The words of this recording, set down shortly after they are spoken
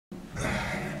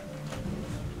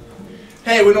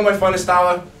Hey, we're not my finest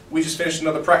hour. We just finished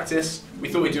another practice. We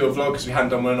thought we'd do a vlog because we hadn't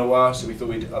done one in a while, so we thought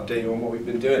we'd update you on what we've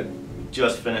been doing.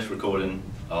 Just finished recording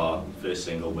our first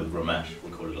single with Ramesh,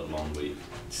 recorded at Longweave.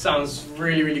 Sounds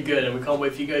really good, and we can't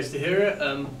wait for you guys to hear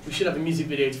it. We should have a music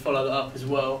video to follow that up as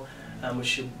well, which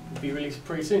should be released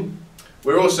pretty soon.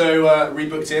 We're also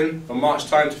rebooked in for March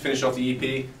time to finish off the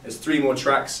EP. There's 3 more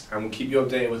tracks, and we'll keep you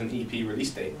updated with an EP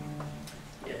release date.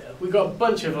 Yeah, we got a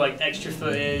bunch of extra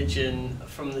footage and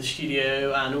from the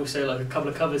studio, and also a couple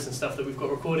of covers and stuff that we've got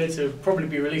recorded. So we'll probably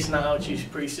be releasing that out to you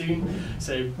pretty soon.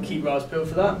 So keep your eyes peeled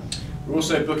for that. We're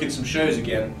also booking some shows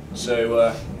again.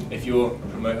 So if you're a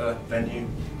promoter, venue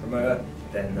promoter,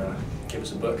 then give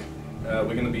us a book. We're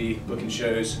going to be booking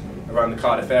shows around the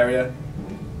Cardiff area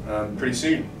pretty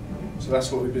soon. So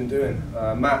that's what we've been doing.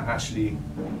 Matt actually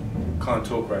can't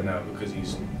talk right now because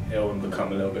he's ill and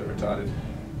become a little bit retarded.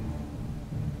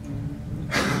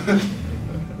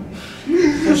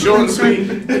 Short and sweet.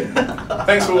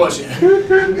 Thanks for watching.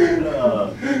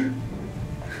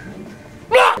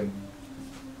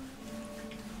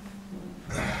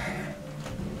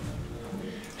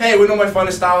 Hey, we're not my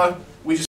finest hour.